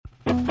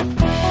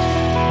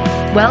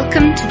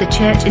Welcome to the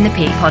Church in the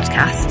Peak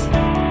podcast.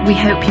 We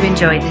hope you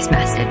enjoyed this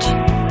message.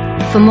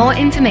 For more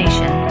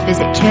information,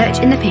 visit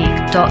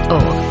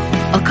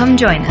churchinthepeak.org or come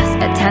join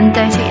us at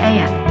 10:30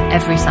 a.m.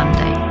 every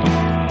Sunday.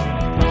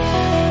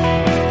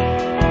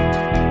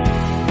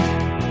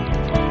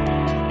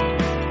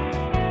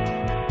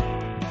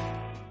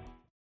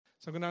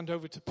 So I'm going to hand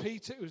over to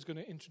Peter, who's going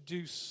to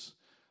introduce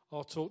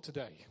our talk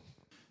today.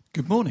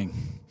 Good morning.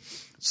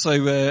 So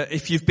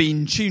if you've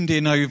been tuned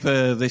in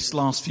over this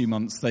last few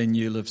months, then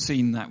you'll have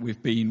seen that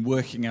we've been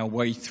working our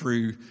way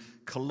through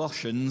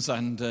Colossians,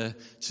 and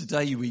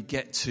today we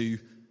get to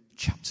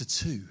chapter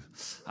 2.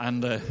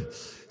 And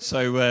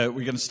so we're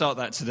going to start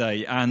that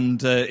today.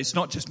 And it's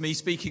not just me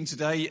speaking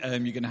today.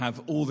 You're going to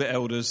have all the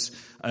elders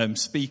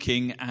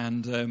speaking,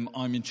 and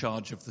I'm in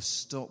charge of the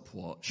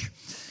stopwatch.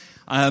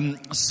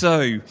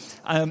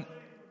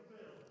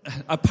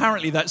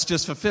 Apparently that's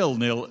just for Phil,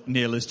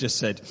 Neil has just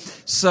said.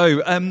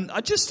 So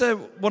I just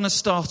want to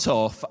start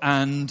off,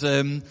 and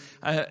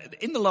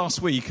in the last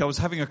week I was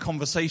having a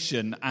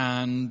conversation,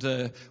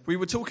 and we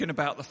were talking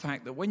about the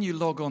fact that when you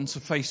log on to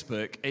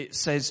Facebook, it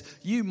says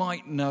you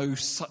might know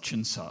such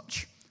and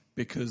such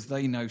because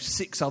they know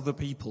 6 other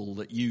people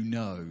that you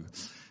know,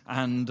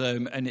 and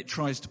it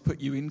tries to put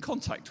you in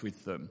contact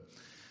with them.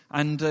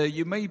 And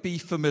you may be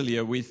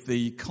familiar with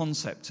the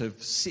concept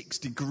of 6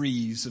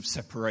 degrees of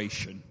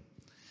separation.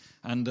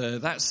 And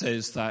that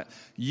says that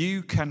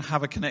you can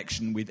have a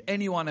connection with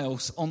anyone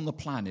else on the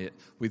planet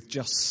with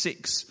just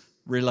 6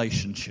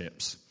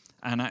 relationships.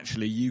 And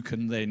actually you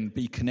can then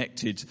be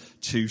connected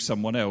to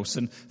someone else.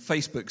 And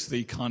Facebook's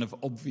the kind of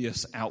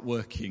obvious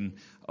outworking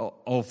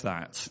of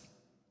that.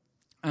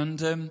 And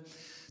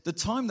the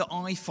time that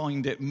I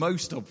find it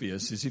most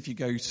obvious is if you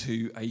go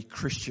to a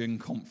Christian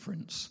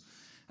conference.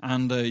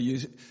 And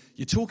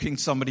you're talking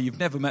to somebody you've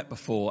never met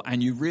before,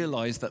 and you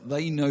realise that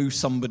they know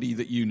somebody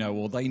that you know,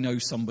 or they know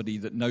somebody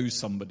that knows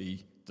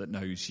somebody that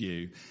knows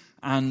you.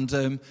 And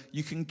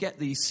you can get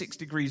these 6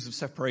 degrees of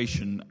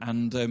separation,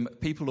 and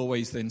people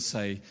always then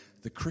say,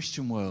 the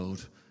Christian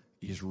world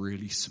is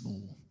really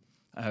small.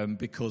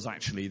 Because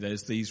actually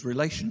there's these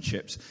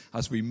relationships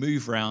as we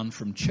move around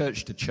from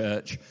church to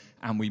church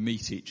and we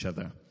meet each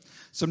other.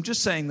 So I'm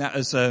just saying that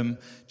as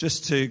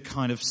just to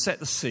kind of set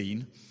the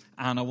scene.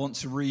 And I want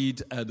to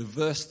read the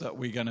verse that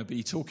we're going to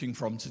be talking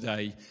from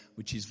today,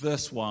 which is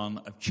verse 1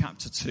 of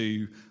chapter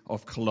 2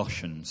 of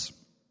Colossians.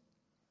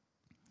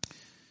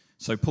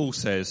 So Paul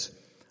says,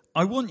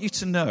 I want you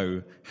to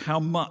know how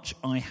much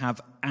I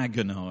have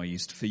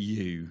agonized for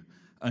you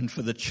and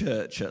for the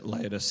church at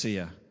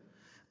Laodicea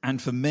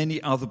and for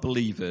many other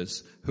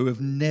believers who have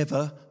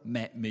never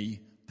met me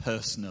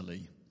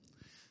personally.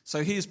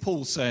 So here's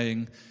Paul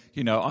saying,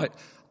 I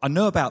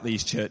know about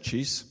these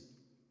churches.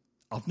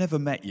 I've never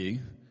met you.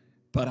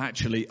 But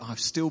actually, I've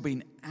still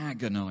been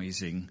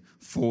agonizing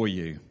for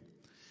you.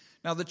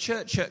 Now, the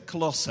church at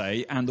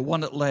Colossae and the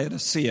one at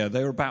Laodicea,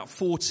 they're about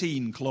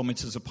 14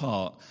 kilometres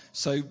apart.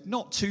 So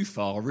not too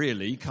far,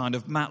 really, kind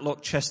of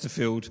Matlock,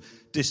 Chesterfield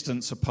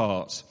distance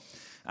apart.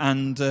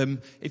 And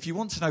if you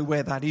want to know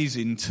where that is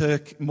in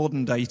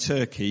modern-day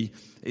Turkey,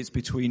 it's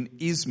between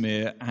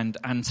Izmir and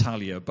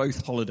Antalya,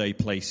 both holiday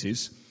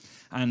places.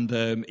 And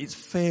it's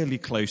fairly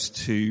close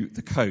to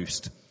the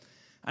coast.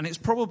 And it's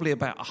probably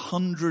about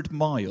 100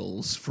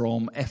 miles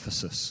from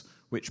Ephesus,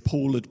 which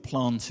Paul had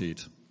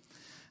planted.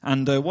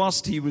 And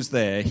whilst he was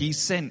there, he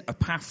sent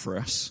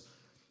Epaphras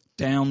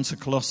down to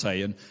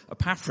Colossae. And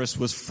Epaphras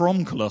was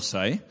from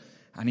Colossae,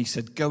 and he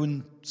said, go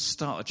and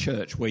start a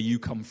church where you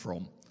come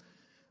from.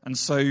 And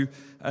so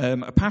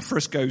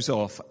Epaphras goes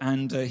off,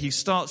 and he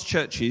starts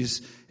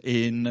churches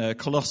in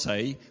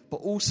Colossae, but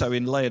also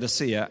in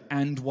Laodicea,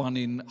 and one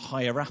in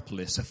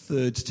Hierapolis, a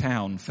third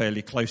town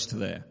fairly close to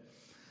there.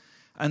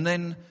 And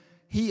then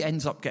he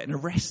ends up getting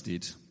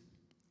arrested.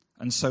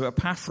 And so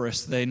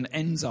Epaphras then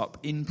ends up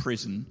in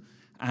prison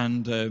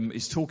and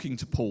is talking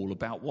to Paul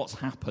about what's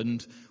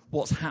happened,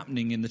 what's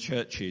happening in the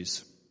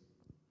churches.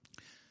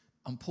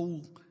 And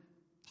Paul's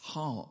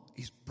heart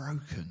is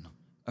broken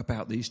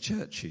about these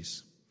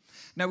churches.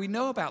 Now, we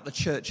know about the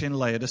church in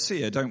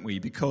Laodicea, don't we?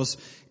 Because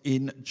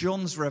in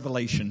John's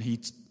Revelation, he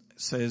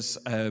says,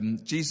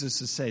 Jesus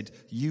has said,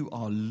 you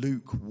are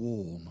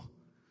lukewarm.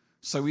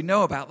 So we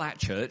know about that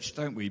church,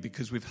 don't we?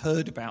 Because we've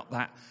heard about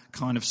that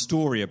kind of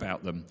story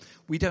about them.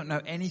 We don't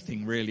know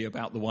anything really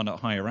about the one at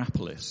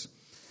Hierapolis.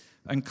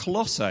 And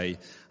Colossae,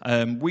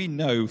 we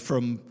know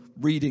from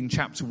reading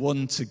chapter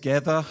 1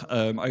 together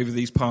over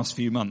these past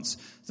few months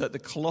that the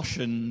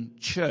Colossian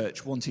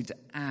church wanted to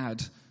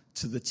add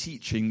to the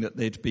teaching that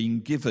they'd been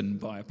given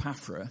by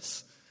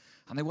Epaphras.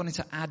 And they wanted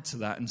to add to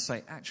that and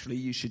say, actually,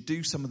 you should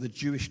do some of the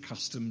Jewish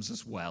customs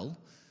as well.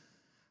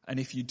 And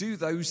if you do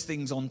those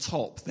things on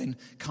top, then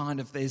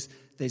kind of there's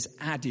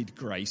added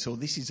grace, or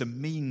this is a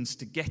means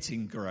to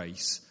getting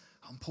grace.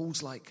 And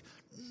Paul's like,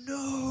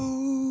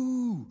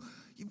 no,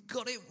 you've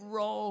got it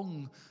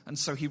wrong. And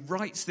so he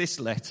writes this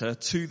letter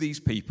to these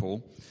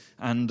people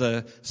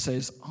and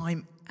says,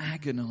 I'm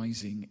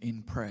agonizing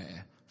in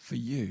prayer for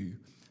you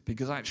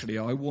because actually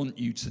I want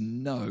you to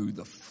know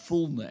the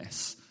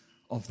fullness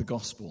of the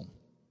gospel.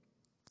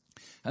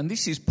 And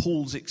this is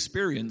Paul's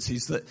experience,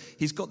 is that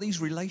he's got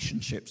these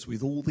relationships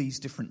with all these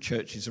different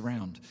churches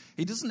around.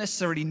 He doesn't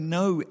necessarily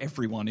know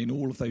everyone in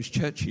all of those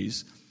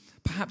churches.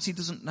 Perhaps he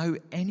doesn't know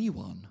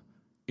anyone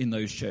in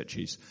those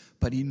churches,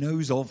 but he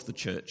knows of the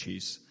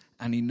churches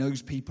and he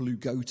knows people who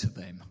go to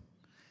them.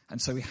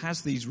 And so he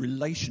has these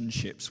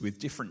relationships with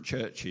different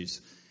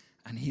churches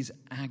and he's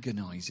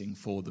agonizing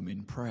for them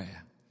in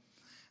prayer.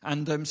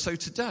 And so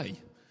today,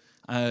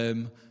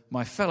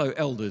 my fellow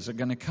elders are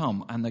going to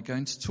come and they're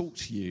going to talk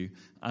to you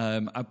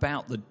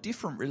about the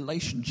different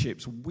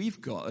relationships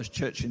we've got as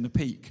Church in the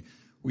Peak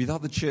with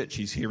other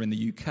churches here in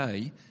the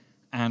UK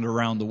and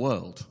around the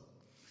world.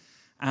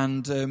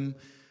 And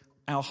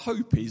our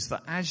hope is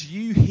that as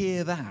you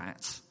hear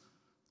that,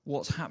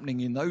 what's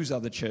happening in those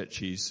other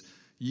churches,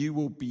 you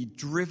will be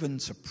driven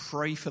to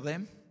pray for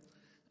them.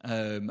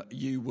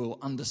 You will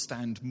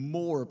understand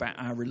more about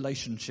our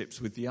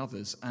relationships with the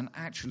others. And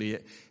actually,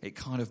 it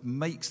kind of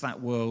makes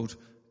that world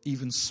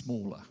even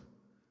smaller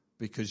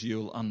because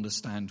you'll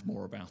understand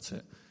more about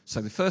it.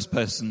 So the first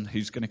person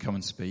who's going to come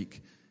and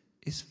speak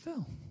is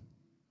Phil.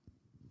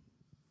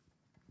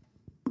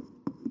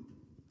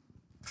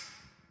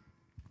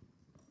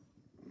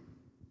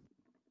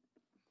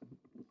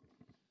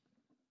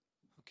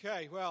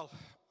 Okay, well,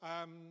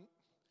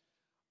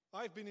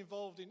 I've been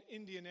involved in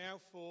India now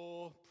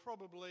for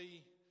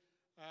probably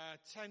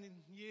 10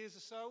 years or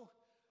so.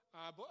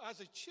 But as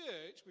a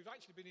church, we've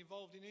actually been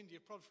involved in India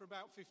probably for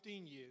about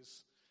 15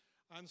 years.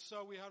 And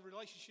so we had a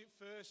relationship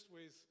first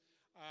with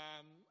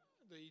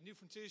the New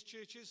Frontiers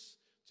churches,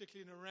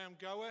 particularly in and around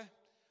Goa.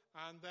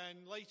 And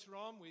then later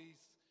on with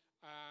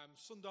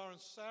Sundar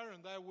and Sarah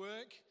and their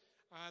work.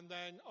 And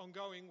then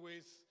ongoing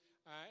with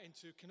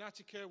into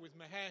Karnataka with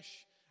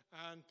Mahesh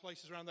and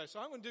places around there.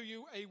 So I'm going to do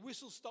you a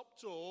whistle-stop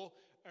tour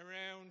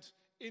around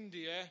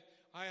India.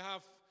 I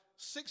have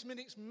 6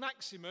 minutes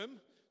maximum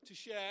to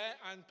share,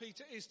 and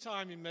Peter is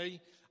timing me.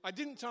 I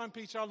didn't time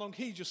Peter how long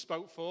he just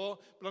spoke for,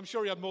 but I'm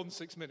sure he had more than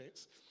 6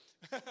 minutes.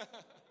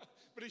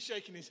 But he's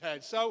shaking his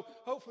head. So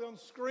hopefully on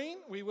screen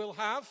we will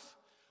have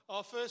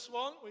our first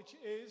one, which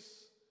is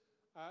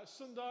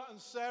Sundar and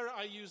Sarah.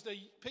 I used a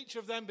picture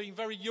of them being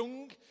very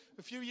young,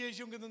 a few years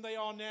younger than they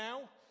are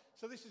now.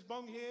 So this is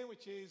Bong here,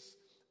 which is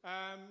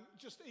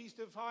just east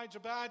of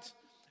Hyderabad,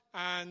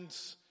 and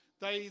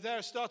they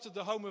there started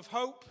the Home of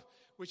Hope,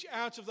 which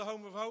out of the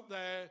Home of Hope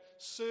they're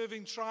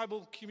serving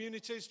tribal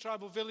communities,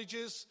 tribal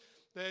villages.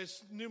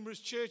 There's numerous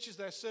churches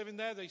they're serving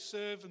there. They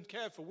serve and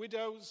care for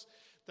widows.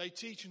 They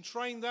teach and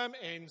train them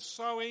in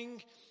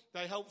sewing.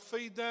 They help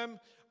feed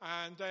them,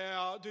 and they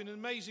are doing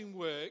amazing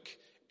work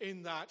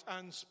in that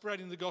and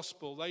spreading the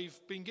gospel. They've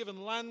been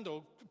given land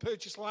or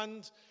purchased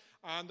land,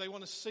 and they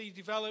want to see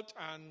developed,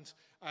 and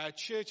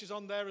churches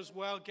on there as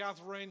well,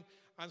 gathering.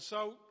 And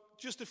so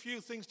just a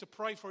few things to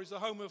pray for is the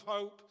Home of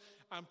Hope,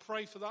 and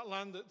pray for that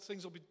land that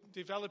things will be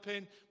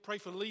developing. Pray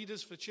for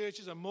leaders, for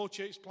churches, and more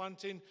church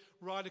planting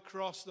right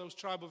across those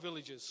tribal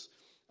villages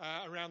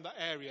around that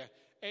area.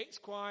 It's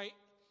quite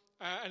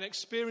an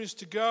experience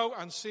to go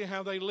and see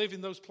how they live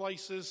in those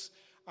places,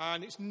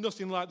 and it's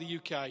nothing like the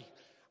UK.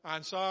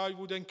 And so I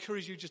would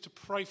encourage you just to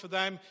pray for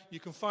them. You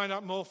can find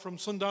out more from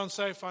Sundar and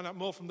Sarah, find out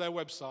more from their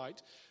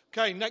website.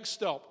 Okay, next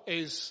stop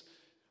is,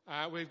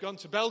 we've gone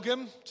to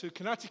Belgium, to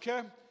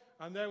Karnataka,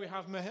 and there we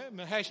have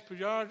Mahesh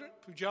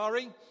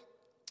Pujari.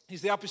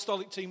 He's the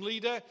apostolic team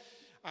leader,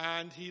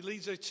 and he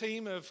leads a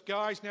team of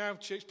guys now,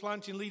 church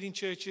planting, leading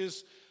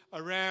churches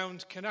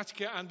around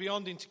Karnataka and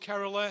beyond into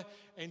Kerala,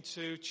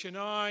 into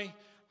Chennai,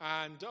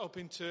 and up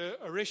into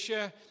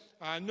Orissa,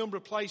 a number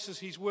of places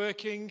he's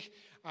working.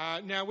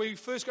 Now, we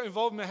first got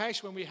involved in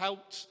Mahesh when we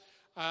helped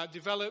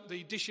develop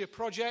the Disha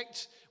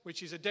project,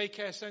 which is a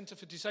daycare centre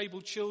for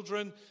disabled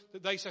children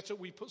that they set up.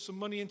 We put some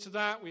money into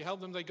that. We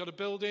helped them. They got a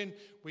building.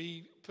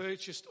 We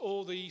purchased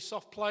all the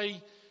soft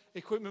play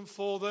equipment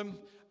for them.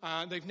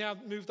 They've now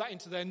moved that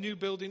into their new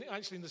building,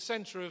 actually in the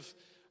centre of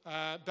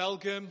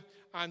Belgium,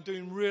 and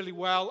doing really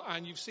well.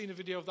 And you've seen a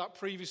video of that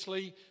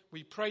previously.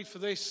 We prayed for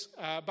this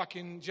back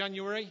in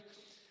January.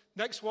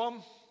 Next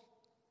one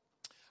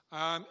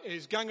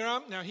is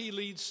Gangaram. Now he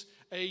leads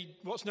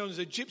what's known as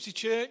a gypsy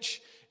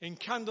church in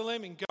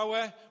Candolim in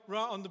Goa,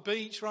 right on the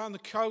beach, right on the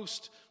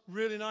coast.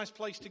 Really nice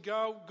place to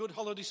go. Good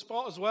holiday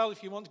spot as well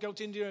if you want to go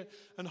to India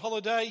and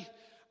holiday.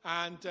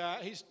 And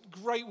it's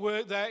great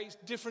work there. It's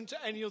different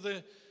to any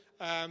other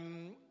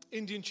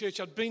Indian church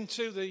I'd been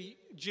to. The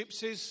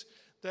gypsies,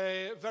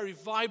 they're very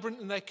vibrant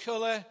in their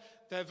colour.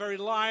 They're very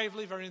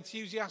lively, very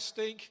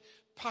enthusiastic,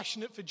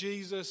 passionate for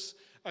Jesus.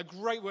 A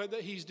great work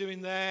that he's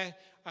doing there,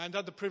 and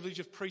had the privilege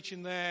of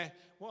preaching there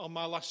on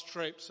my last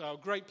trip. So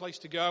great place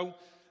to go.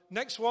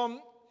 Next one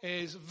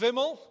is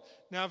Vimal.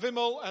 Now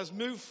Vimal has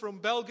moved from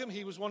Belgium.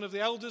 He was one of the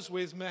elders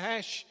with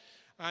Mahesh,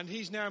 and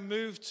he's now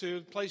moved to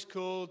a place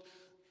called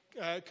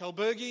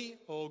Kalburgi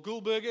or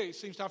Gulberga. It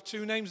seems to have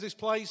two names, this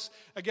place.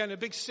 Again, a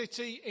big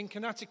city in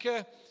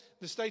Karnataka,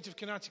 the state of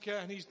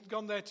Karnataka, and he's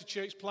gone there to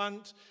church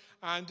plant.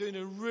 and doing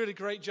a really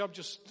great job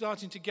just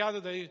starting to gather.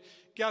 They're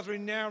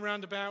gathering now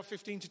around about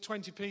 15 to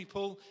 20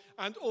 people.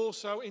 And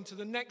also into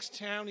the next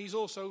town, he's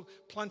also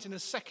planting a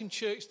second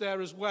church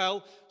there as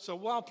well. So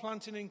while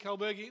planting in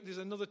Kalburgi, there's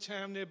another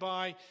town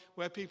nearby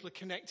where people are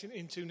connecting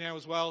into now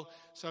as well.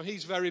 So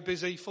he's very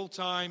busy,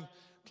 full-time,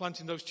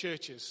 planting those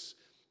churches.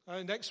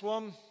 Next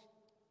one.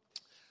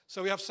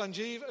 So we have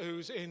Sanjeev,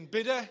 who's in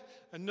Bidar,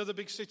 another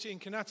big city in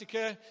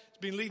Karnataka. He's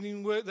been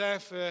leading work there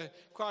for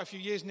quite a few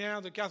years now.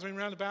 They're gathering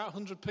around about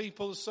 100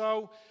 people or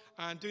so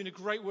and doing a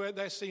great work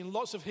there, seeing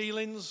lots of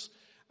healings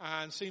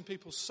and seeing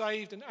people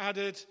saved and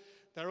added.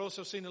 They're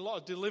also seeing a lot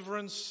of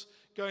deliverance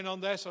going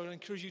on there, so I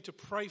encourage you to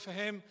pray for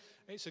him.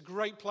 It's a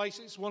great place.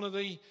 It's one of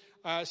the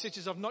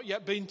cities I've not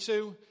yet been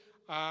to.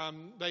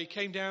 They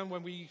came down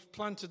when we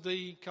planted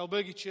the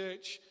Kalburgi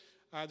church.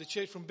 The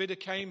church from Bidar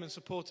came and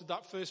supported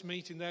that first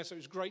meeting there, so it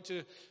was great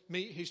to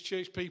meet his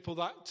church people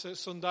that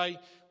Sunday.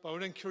 But I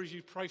would encourage you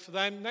to pray for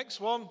them.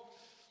 Next one,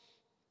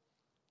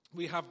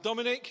 we have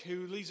Dominic,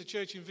 who leads a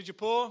church in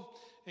Vijaypur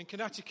in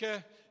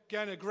Karnataka.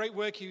 Again, a great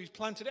work. He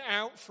planted it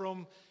out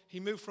he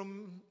moved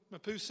from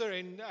Mapusa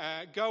in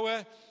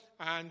Goa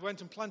and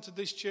went and planted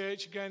this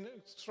church. Again,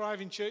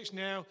 thriving church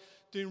now,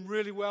 doing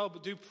really well,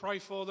 but do pray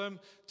for them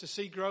to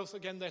see growth.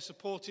 Again, they're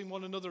supporting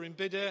one another in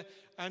Bidar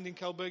and in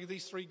Kalburgi.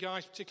 These three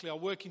guys particularly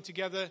are working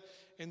together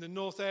in the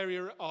north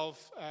area of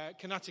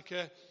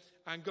Karnataka,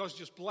 and God's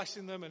just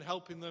blessing them and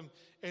helping them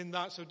in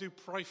that, so do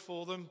pray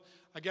for them.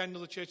 Again,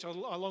 another church I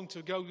long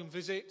to go and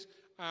visit,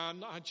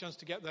 and not had a chance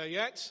to get there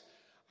yet.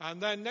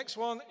 And then next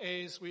one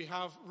is we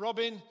have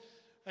Robin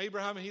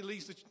Abraham. He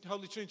leads the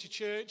Holy Trinity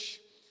Church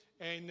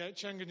in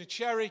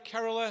Changanacheri,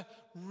 Kerala.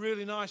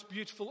 Really nice,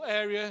 beautiful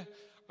area.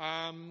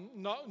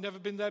 Never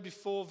been there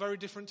before. Very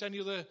different to any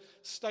other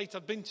state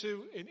I've been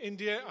to in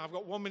India. I've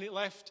got 1 minute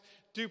left.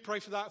 Do pray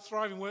for that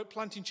thriving work,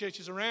 planting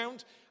churches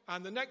around.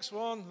 And the next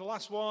one, the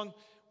last one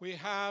we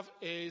have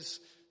is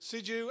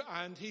Siju,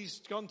 and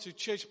he's gone to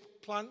church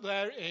plant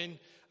there in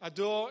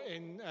Adur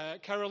in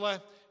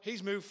Kerala.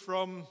 He's moved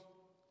from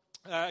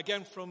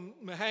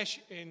Mahesh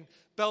in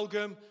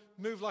Belgium,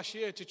 moved last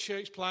year to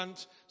church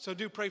plant. So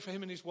do pray for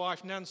him and his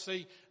wife,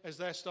 Nancy, as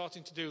they're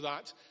starting to do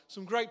that.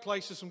 Some great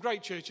places, some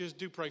great churches.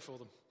 Do pray for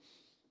them.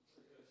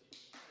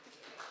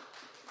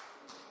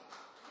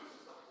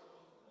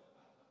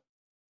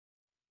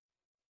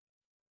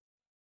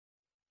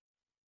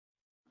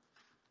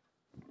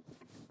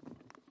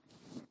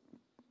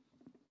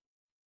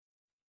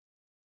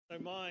 So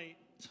my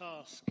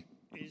task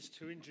is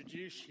to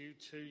introduce you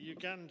to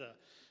Uganda.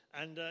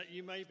 And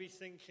you may be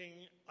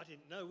thinking, I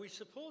didn't know we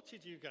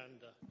supported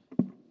Uganda.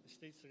 This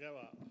needs to go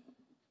up.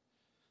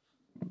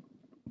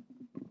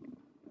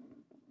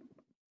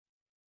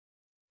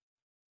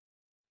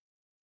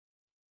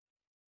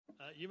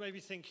 You may be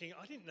thinking,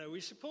 I didn't know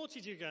we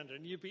supported Uganda.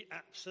 And you'd be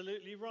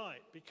absolutely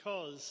right,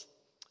 because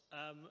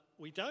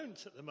we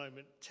don't at the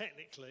moment,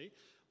 technically.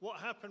 What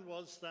happened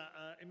was that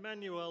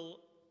Emmanuel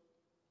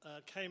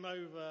came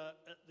over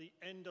at the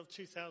end of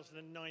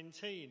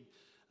 2019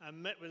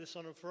 and met with us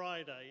on a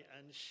Friday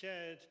and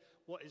shared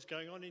what is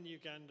going on in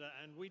Uganda.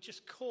 And we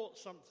just caught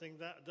something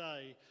that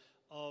day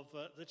of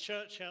the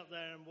church out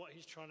there and what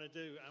he's trying to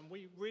do. And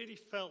we really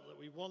felt that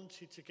we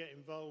wanted to get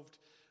involved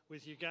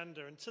with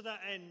Uganda. And to that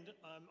end,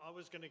 I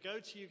was going to go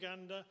to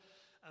Uganda,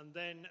 and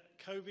then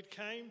COVID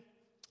came,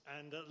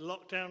 and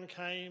lockdown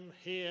came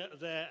here,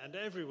 there, and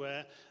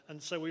everywhere.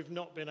 And so we've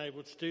not been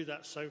able to do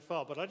that so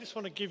far. But I just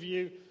want to give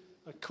you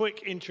a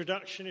quick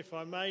introduction, if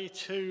I may,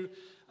 to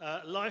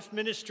Life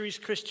Ministries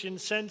Christian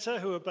Centre,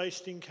 who are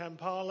based in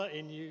Kampala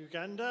in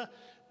Uganda.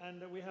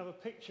 And we have a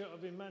picture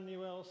of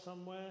Emmanuel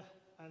somewhere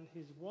and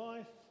his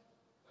wife.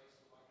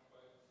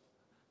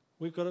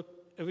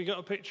 Have we got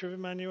a picture of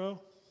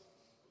Emmanuel?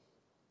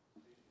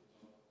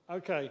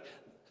 Okay,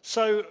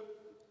 so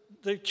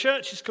the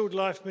church is called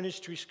Life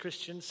Ministries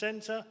Christian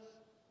Centre,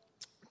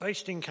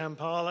 based in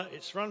Kampala.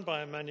 It's run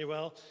by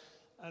Emmanuel,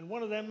 and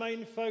one of their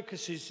main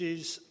focuses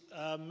is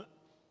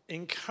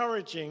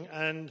encouraging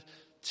and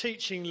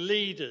teaching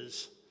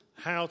leaders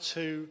how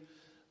to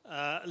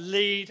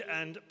lead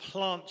and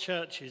plant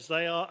churches.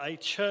 They are a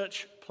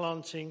church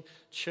planting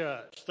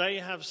church. They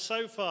have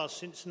so far,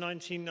 since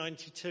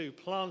 1992,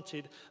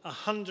 planted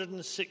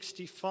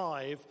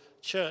 165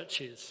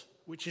 churches,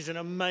 which is an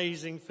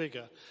amazing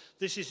figure.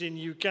 This is in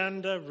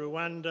Uganda,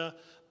 Rwanda,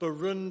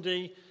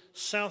 Burundi,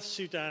 South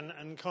Sudan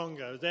and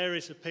Congo. There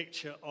is a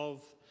picture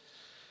of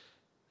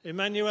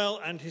Emmanuel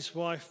and his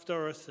wife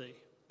Dorothy.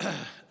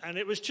 And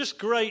it was just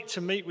great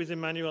to meet with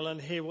Emmanuel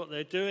and hear what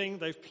they're doing.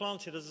 They've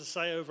planted, as I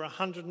say, over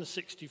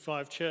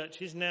 165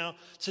 churches. Now,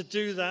 to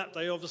do that,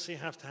 they obviously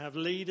have to have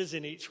leaders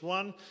in each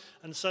one.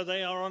 And so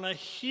they are on a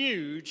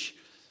huge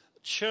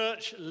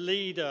church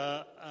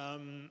leader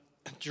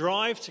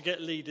drive to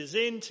get leaders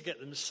in, to get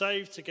them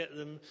saved, to get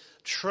them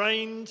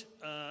trained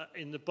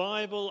in the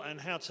Bible and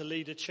how to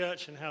lead a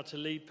church and how to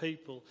lead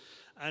people.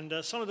 And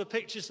some of the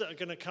pictures that are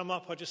going to come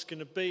up are just going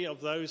to be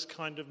of those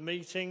kind of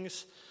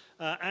meetings.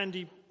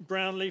 Andy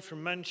Brownlee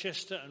from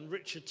Manchester and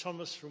Richard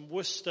Thomas from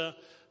Worcester,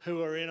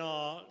 who are in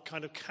our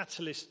kind of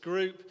Catalyst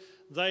group.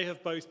 They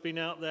have both been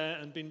out there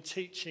and been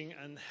teaching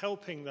and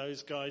helping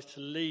those guys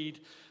to lead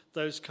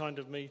those kind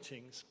of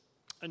meetings.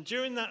 And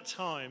during that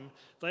time,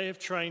 they have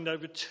trained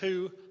over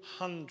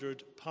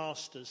 200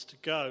 pastors to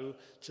go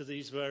to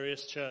these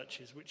various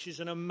churches, which is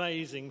an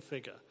amazing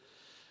figure.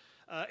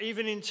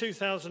 Even in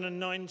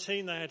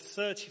 2019, they had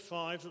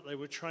 35 that they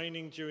were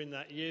training during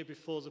that year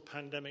before the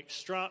pandemic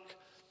struck.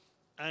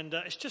 And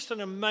it's just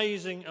an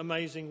amazing,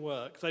 amazing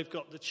work. They've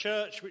got the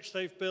church, which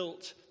they've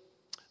built.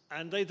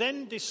 And they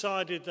then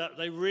decided that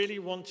they really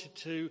wanted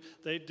to,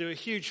 they'd do a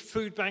huge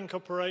food bank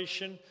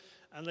operation.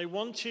 And they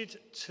wanted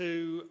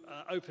to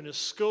open a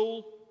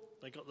school.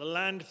 They got the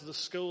land for the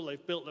school.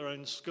 They've built their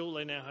own school.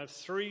 They now have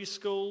 3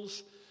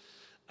 schools.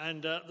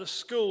 And the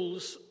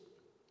schools,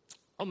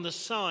 on the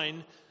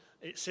sign,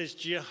 it says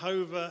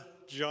Jehovah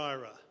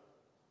Jireh,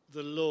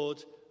 the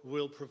Lord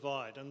will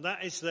provide. And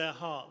that is their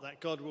heart,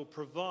 that God will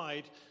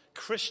provide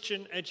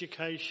Christian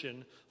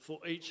education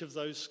for each of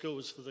those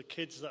schools, for the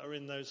kids that are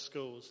in those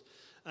schools.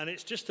 And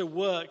it's just a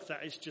work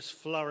that is just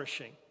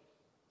flourishing.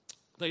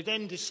 They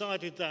then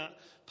decided that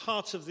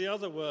part of the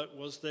other work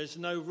was there's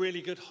no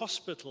really good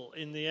hospital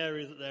in the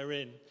area that they're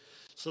in.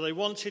 So they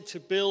wanted to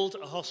build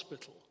a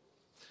hospital.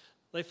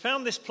 They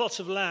found this plot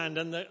of land,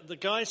 and the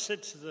guy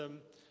said to them,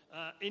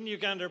 in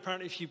Uganda,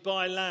 apparently, if you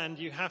buy land,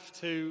 you have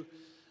to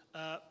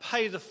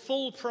pay the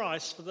full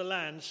price for the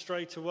land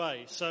straight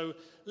away. So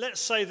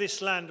let's say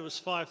this land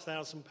was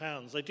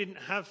 £5,000. They didn't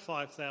have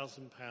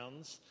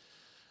 £5,000.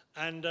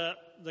 And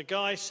the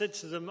guy said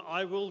to them,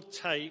 I will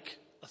take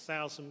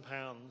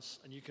 £1,000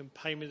 and you can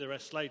pay me the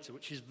rest later,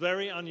 which is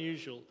very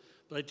unusual.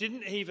 But they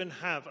didn't even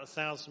have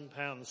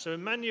 £1,000. So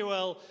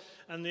Emmanuel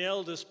and the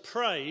elders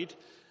prayed,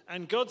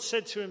 and God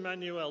said to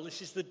Emmanuel,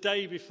 this is the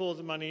day before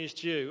the money is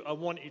due. I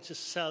want you to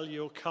sell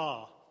your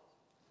car.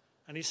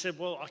 And he said,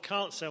 well, I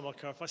can't sell my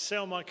car. If I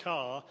sell my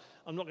car,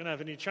 I'm not going to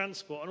have any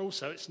transport. And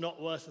also, it's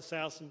not worth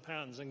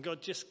 £1,000. And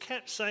God just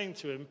kept saying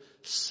to him,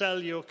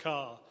 sell your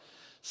car.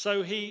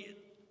 So he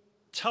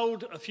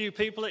told a few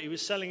people that he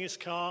was selling his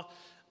car.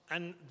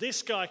 And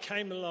this guy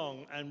came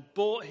along and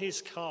bought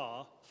his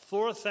car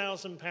for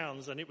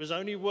 £1,000. And it was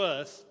only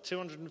worth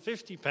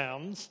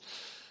 £250.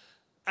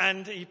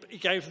 And he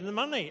gave them the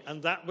money.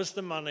 And that was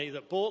the money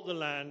that bought the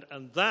land.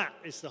 And that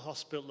is the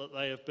hospital that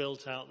they have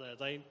built out there.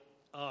 They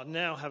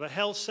now have a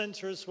health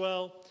centre as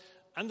well.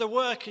 And the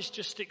work is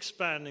just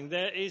expanding.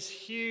 There is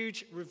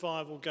huge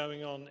revival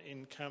going on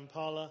in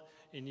Kampala,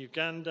 in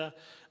Uganda,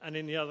 and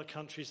in the other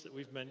countries that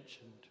we've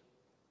mentioned.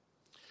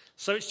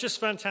 So it's just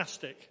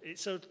fantastic.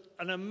 It's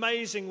an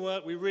amazing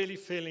work. We really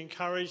feel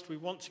encouraged. We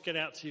want to get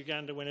out to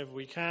Uganda whenever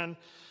we can.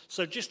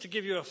 So just to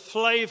give you a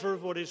flavour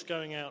of what is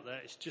going out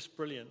there, it's just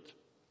brilliant.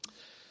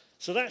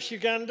 So that's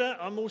Uganda.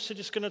 I'm also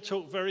just going to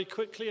talk very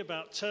quickly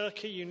about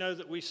Turkey. You know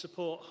that we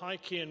support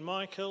Heike and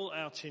Michael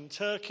out in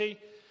Turkey.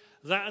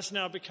 That has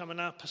now become an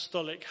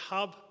apostolic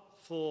hub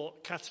for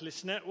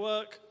Catalyst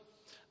Network.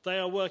 They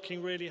are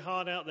working really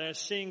hard out there,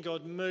 seeing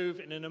God move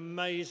in an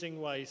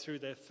amazing way through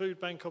their food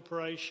bank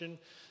operation,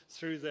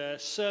 through their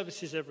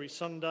services every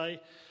Sunday.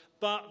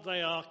 But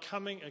they are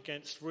coming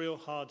against real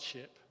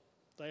hardship.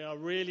 They are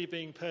really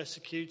being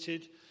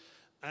persecuted.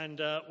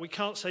 And we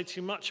can't say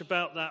too much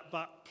about that,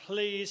 but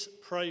please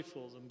pray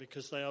for them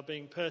because they are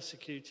being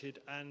persecuted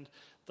and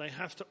they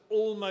have to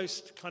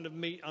almost kind of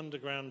meet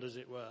underground, as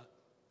it were.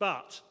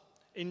 But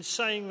in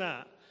saying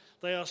that,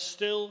 they are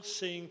still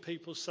seeing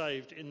people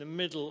saved in the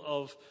middle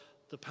of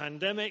the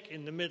pandemic,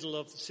 in the middle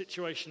of the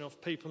situation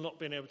of people not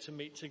being able to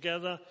meet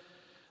together.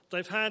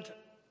 They've had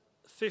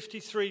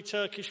 53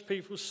 Turkish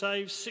people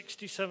saved,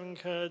 67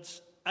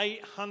 Kurds,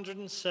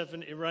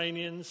 807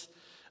 Iranians,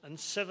 and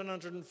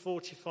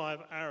 745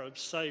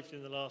 Arabs saved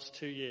in the last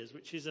 2 years,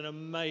 which is an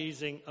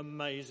amazing,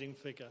 amazing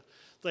figure.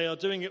 They are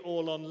doing it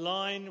all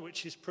online,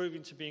 which is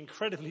proving to be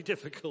incredibly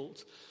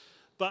difficult.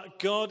 But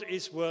God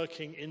is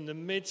working in the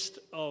midst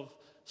of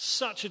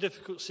such a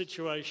difficult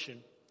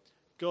situation.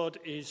 God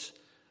is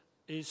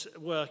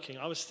working.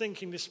 I was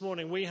thinking this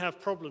morning, we have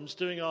problems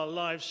doing our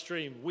live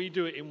stream. We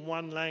do it in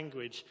one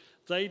language.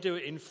 They do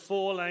it in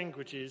 4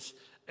 languages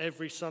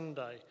every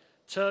Sunday.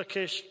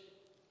 Turkish,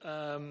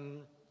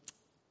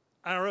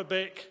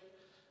 Arabic,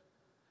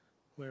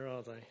 where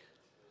are they?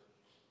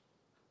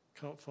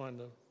 Can't find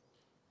them.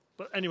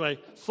 But anyway,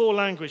 4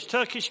 languages,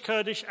 Turkish,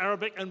 Kurdish,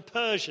 Arabic, and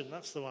Persian,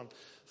 that's the one.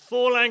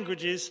 4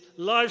 languages,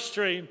 live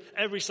stream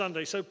every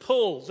Sunday. So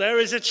Paul, there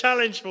is a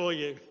challenge for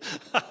you.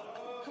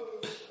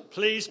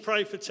 Please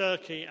pray for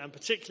Turkey, and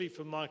particularly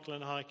for Michael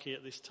and Heike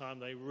at this time.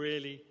 They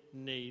really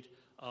need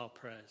our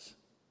prayers.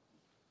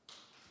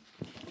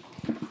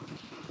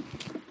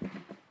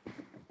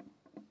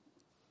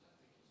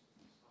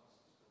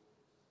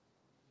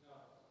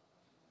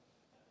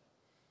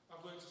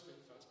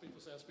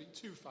 I speak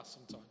too fast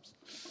sometimes.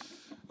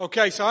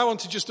 Okay, so I want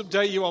to just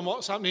update you on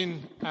what's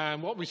happening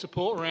and what we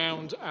support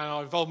around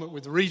our involvement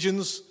with the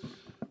regions.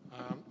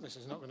 This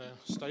is not going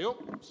to stay up,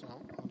 so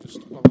I'll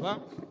just follow that.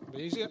 It'll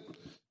be easier.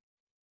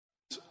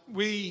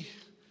 We,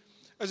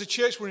 as a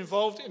church, we're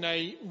involved in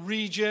a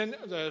region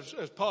as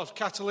part of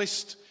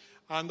Catalyst,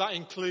 and that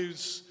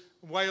includes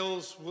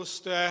Wales,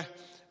 Worcester,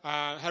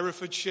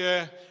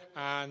 Herefordshire,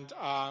 and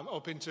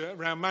up into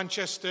around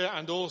Manchester,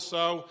 and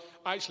also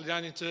actually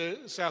down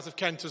into south of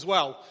Kent as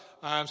well.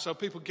 So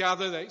people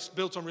gather. It's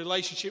built on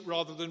relationship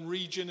rather than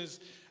region,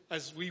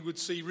 as we would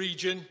see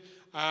region.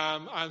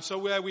 And so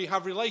where we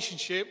have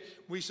relationship,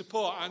 we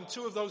support. And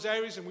two of those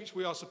areas in which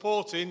we are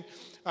supporting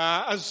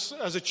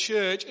as a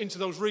church into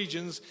those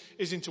regions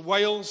is into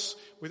Wales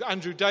with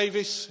Andrew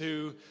Davis,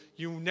 who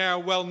you now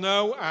well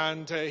know,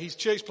 and his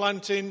church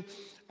planting.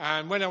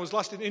 And when I was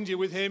last in India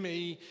with him,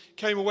 he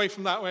came away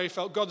from that where he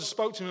felt God had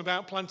spoke to him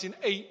about planting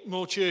 8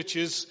 more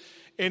churches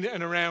in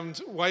and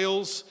around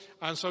Wales.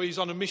 And so he's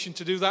on a mission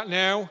to do that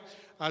now,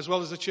 as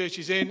well as the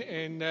churches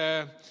in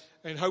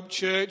Hope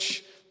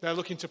Church. They're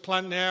looking to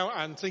plant now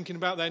and thinking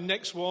about their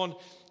next one,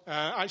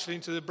 actually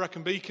into the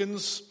Brecon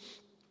Beacons.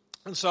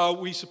 And so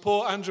we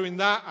support Andrew in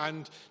that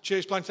and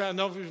church planting.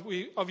 And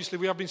obviously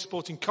we have been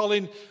supporting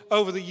Colin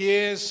over the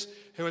years,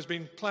 who has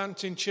been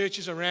planting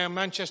churches around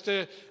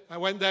Manchester. I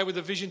went there with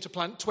a vision to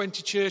plant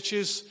 20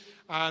 churches,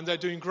 and they're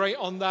doing great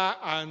on that.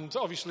 And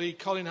obviously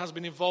Colin has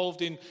been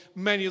involved in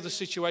many other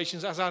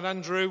situations, as had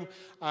Andrew,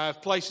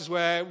 places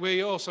where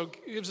we also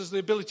gives us the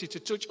ability to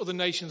touch other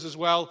nations as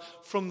well,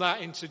 from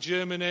that into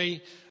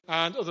Germany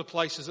and other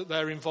places that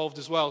they're involved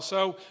as well.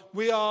 So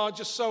we are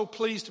just so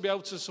pleased to be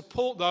able to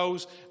support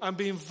those and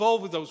be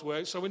involved with those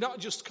works. So we're not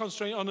just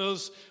concentrating on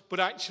us, but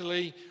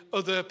actually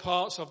other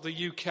parts of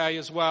the UK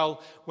as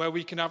well, where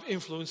we can have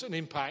influence and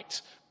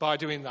impact by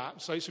doing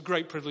that. So it's a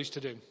great privilege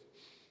to do. It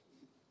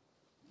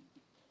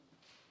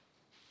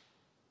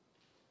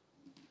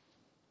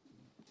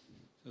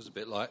was a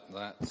bit like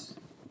that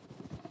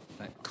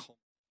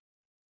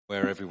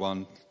where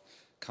everyone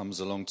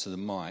comes along to the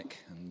mic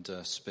and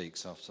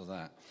speaks after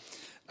that.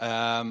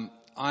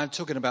 I'm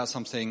talking about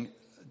something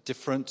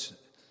different.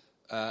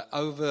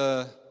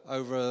 Over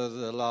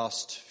the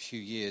last few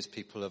years,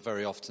 people have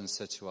very often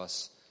said to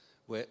us,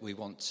 we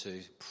want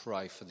to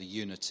pray for the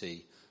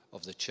unity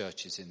of the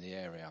churches in the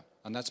area.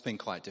 And that's been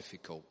quite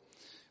difficult.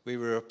 We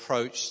were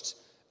approached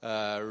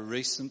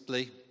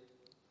recently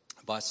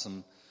by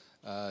some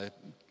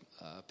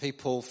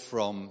people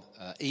from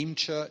Eam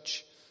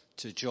Church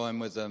to join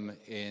with them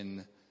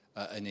in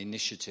an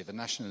initiative, a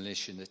national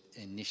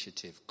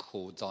initiative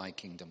called Thy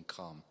Kingdom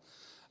Come.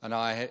 And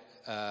I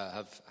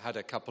have had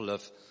a couple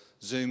of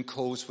Zoom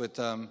calls with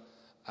them,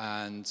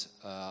 and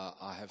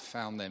I have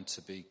found them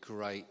to be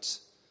great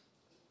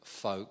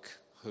folk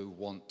who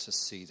want to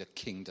see the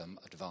kingdom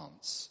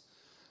advance.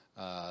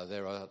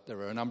 There are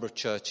a number of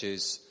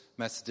churches,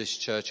 Methodist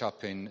Church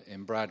up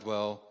in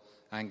Bradwell,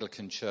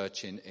 Anglican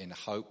Church in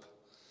Hope,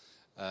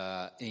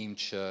 Eam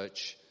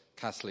Church,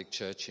 Catholic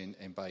Church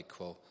in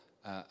Bakewell,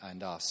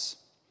 and us.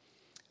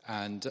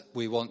 And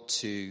we want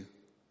to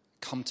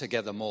come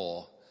together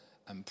more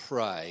and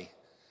pray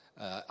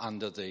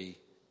under the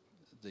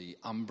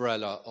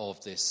umbrella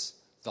of this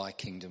Thy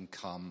Kingdom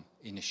Come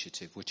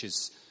initiative, which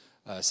is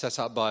set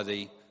up by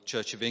the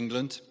Church of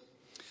England.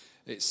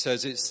 It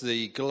says it's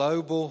the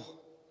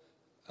global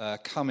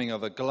coming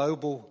of a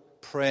global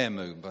prayer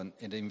movement.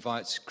 It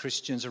invites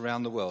Christians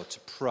around the world to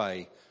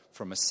pray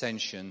from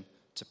Ascension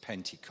to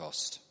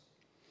Pentecost.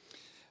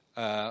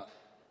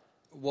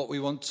 What they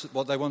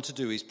want to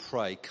do is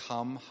pray,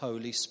 "Come,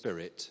 Holy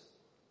Spirit,"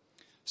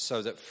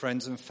 so that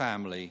friends and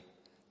family,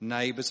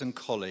 neighbours and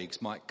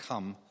colleagues might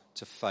come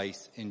to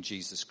faith in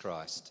Jesus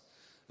Christ.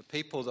 The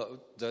people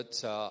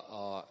that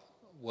are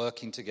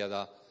working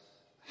together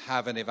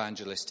have an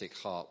evangelistic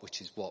heart, which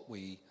is what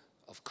we,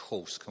 of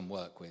course, can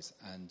work with.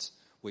 And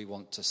we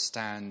want to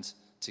stand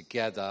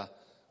together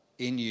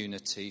in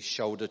unity,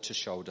 shoulder to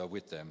shoulder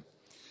with them.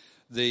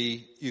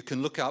 You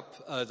can look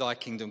up Thy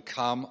Kingdom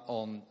Come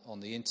on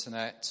the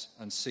internet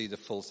and see the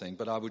full thing.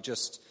 But I would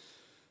just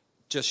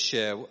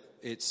share,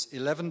 it's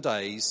 11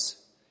 days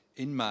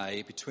in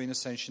May between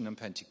Ascension and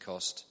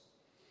Pentecost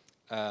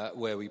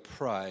where we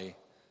pray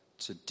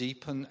to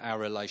deepen our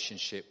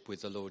relationship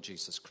with the Lord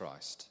Jesus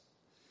Christ.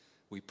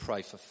 We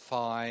pray for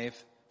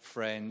 5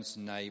 friends,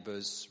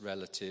 neighbours,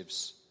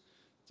 relatives,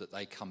 that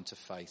they come to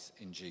faith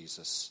in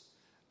Jesus.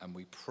 And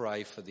we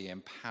pray for the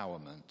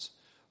empowerment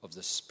of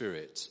the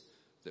Spirit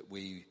that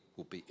we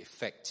will be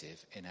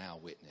effective in our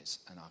witness.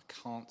 And I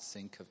can't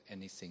think of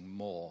anything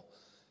more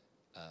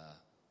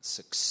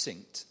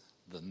succinct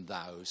than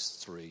those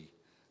 3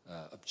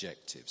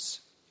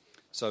 objectives.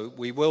 So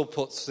we will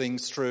put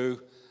things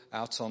through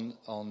out on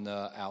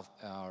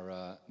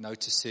our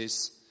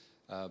notices,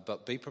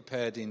 but be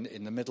prepared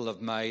in the middle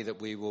of May that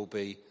we will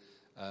be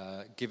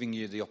giving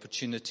you the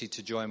opportunity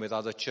to join with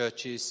other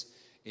churches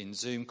in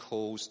Zoom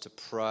calls to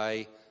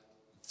pray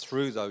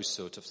through those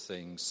sort of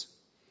things.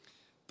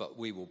 But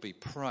we will be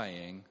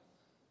praying,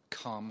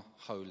 "Come,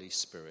 Holy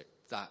Spirit."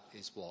 That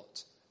is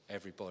what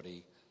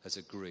everybody has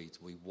agreed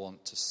we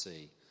want to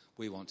see.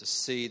 We want to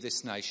see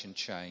this nation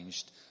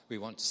changed. We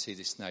want to see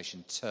this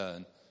nation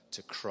turn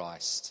to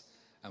Christ.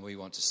 And we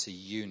want to see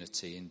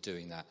unity in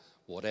doing that.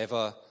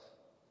 Whatever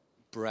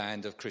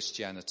brand of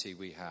Christianity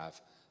we have.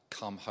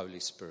 Come, Holy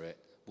Spirit,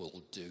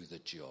 will do the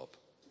job.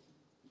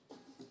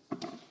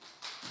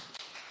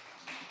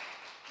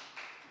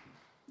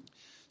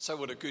 So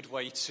what a good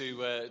way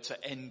to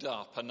end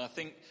up. And I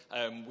think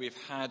we've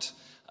had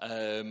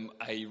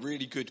a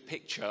really good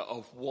picture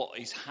of what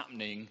is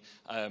happening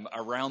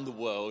around the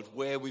world,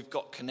 where we've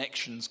got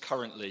connections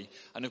currently.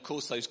 And of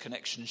course those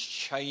connections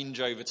change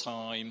over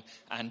time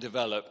and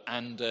develop,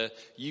 and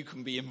you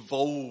can be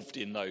involved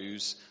in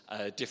those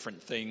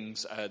different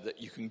things, that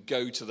you can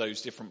go to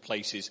those different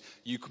places,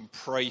 you can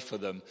pray for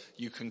them,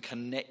 you can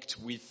connect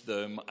with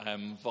them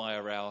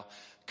via our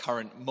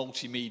current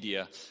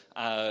multimedia,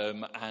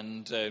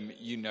 and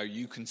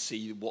you can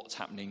see what's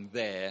happening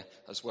there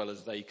as well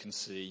as they can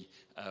see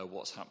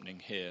what's happening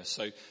here.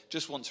 So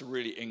just want to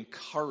really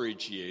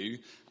encourage you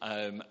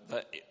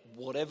that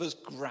whatever's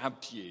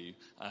grabbed you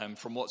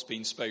from what's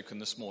been spoken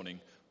this morning,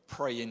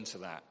 pray into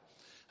that.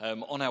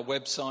 On our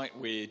website,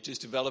 we're just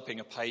developing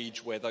a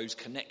page where those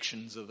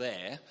connections are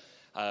there,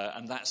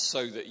 and that's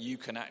so that you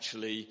can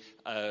actually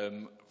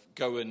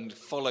go and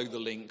follow the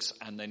links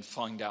and then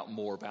find out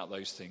more about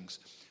those things.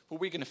 But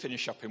we're going to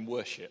finish up in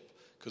worship,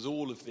 because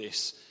all of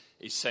this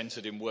is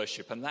centered in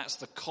worship. And that's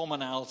the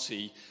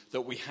commonality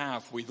that we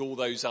have with all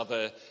those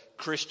other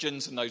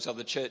Christians and those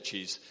other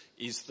churches,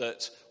 is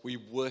that we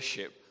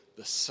worship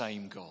the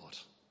same God.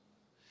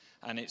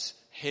 And it's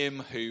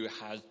him who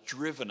has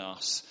driven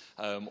us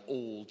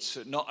all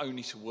to not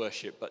only to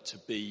worship, but to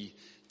be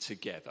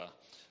together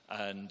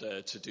and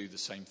to do the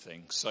same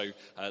thing. So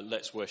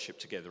let's worship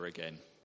together again.